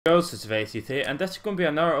Girls, it's Hypixel, and this is going to be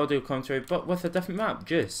another audio commentary, but with a different map,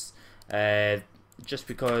 just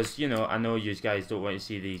because, you know, I know you guys don't want to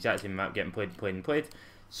see the exact same map getting played,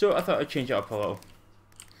 so I thought I'd change it up a little,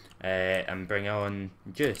 and bring on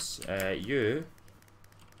Juice. You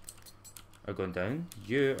are going down,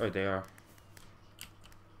 you are there.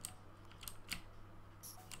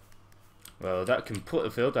 Well, that completely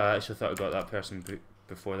failed. I actually thought I got that person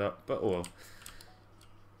before that, but oh well.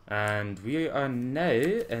 And we are now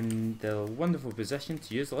in the wonderful position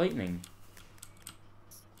to use lightning.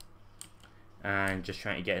 And just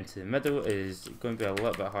trying to get into the middle is going to be a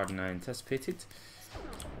little bit harder than I anticipated.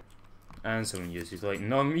 And someone uses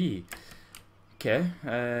lightning on me. Okay,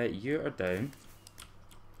 you are down.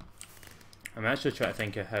 I'm actually trying to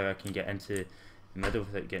think of how I can get into the middle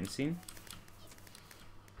without getting seen.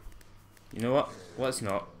 You know what? Let's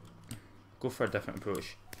not. Go for a different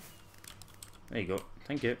approach. There you go.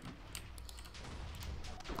 Thank you.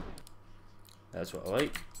 That's what I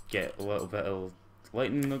like. Get a little bit of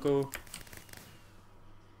lightning to go.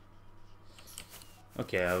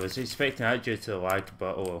 Okay, I was expecting that due to the lag,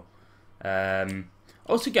 but oh well.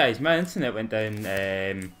 Also guys, my internet went down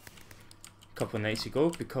a couple of nights ago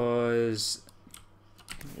because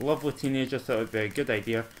lovely teenager thought it would be a good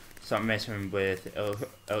idea to start messing with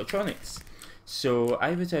electronics. So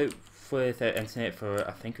I was out without internet for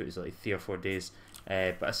I think it was like 3 or 4 days.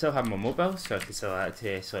 But I still have my mobile, so I can still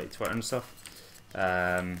access like Twitter and stuff.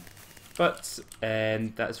 But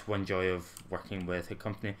that's one joy of working with a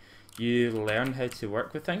company. You learn how to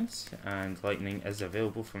work with things, and lightning is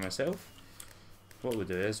available for myself. What we'll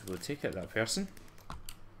do is we'll take out that person.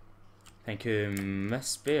 Thank you,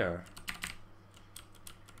 Miss Bear.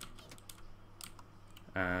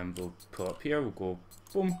 And we'll pull up here. We'll go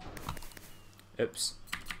boom. Oops.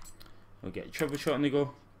 We'll get a triple shot on the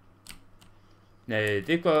go. Now,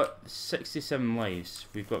 they've got 67 lives,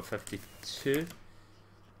 we've got 52,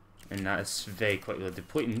 and that is very quickly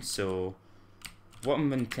depleting, so what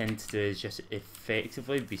I'm intending to do is just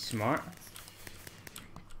effectively be smart.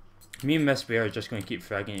 Me and Miss Bear are just going to keep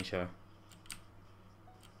fragging each other.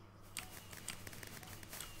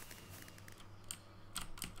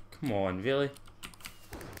 Come on, really?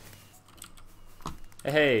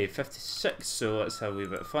 Hey, 56, so let's have a wee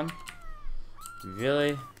bit of fun.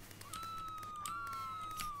 Really?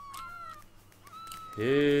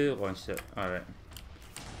 Who launched it? Alright.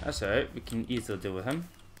 That's alright, we can easily deal with him.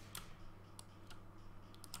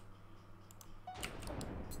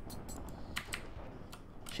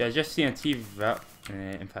 Should I just see a TV wrap?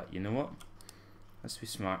 In fact, you know what? Let's be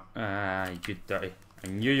smart. Ah, you dirty. I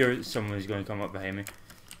knew someone was going to come up behind me.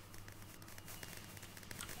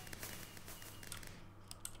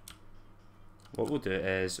 What we'll do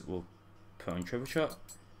is we'll put on triple shot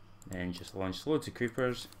and just launch loads of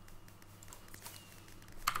creepers.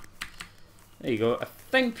 There you go. I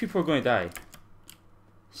think people are going to die,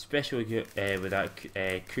 especially with that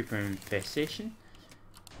creeper infestation.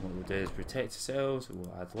 What we'll do is protect ourselves.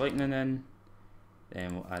 We'll add lightning in,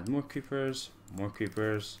 then we'll add more creepers, more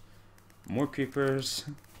creepers, more creepers,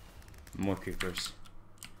 more creepers.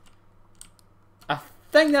 I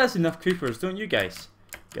think that's enough creepers, don't you guys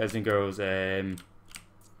and girls?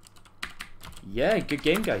 Yeah, good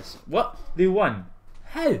game, guys. What? They won?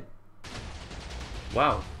 How?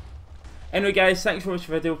 Wow. Anyway guys, thanks for watching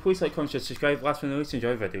the video. Please like, comment, share, subscribe. Last but not least,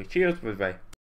 enjoy the video. Cheers, bye bye.